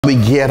We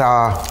get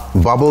our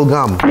bubble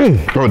gum.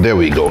 Oh, there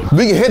we go.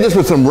 We can hit this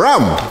with some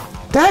rum.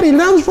 Daddy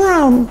loves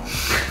rum.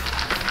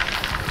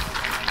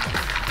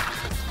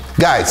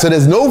 Guys, so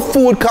there's no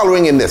food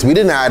coloring in this. We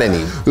didn't add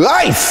any.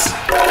 Ice!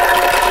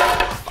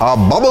 Our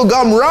bubble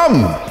gum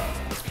rum.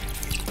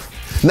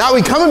 Now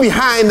we're coming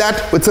behind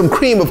that with some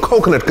cream of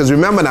coconut, because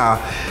remember now,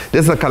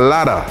 this is a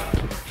colada.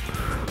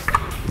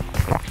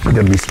 You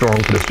gotta be strong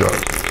for this job.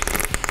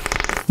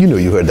 You know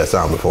you heard that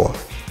sound before.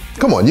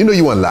 Come on, you know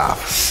you want to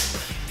laugh.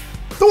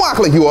 Don't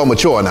act like you are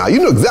mature now. You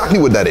know exactly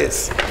what that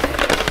is.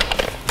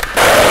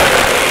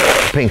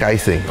 Pink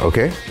icing,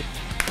 okay?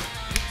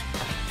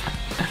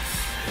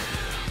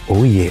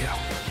 Oh yeah.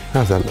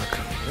 How's that look?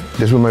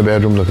 This is what my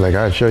bedroom look like.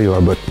 I'll show you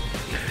all, but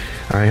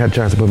I ain't had a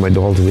chance to put my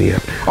dolls away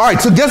yet. All right,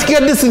 so just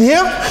get this in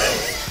here.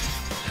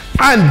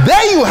 And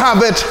there you have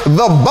it,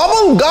 the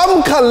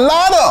Bubblegum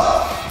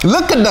Colada.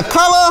 Look at the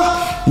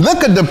color,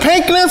 look at the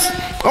pinkness.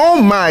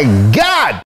 Oh my God.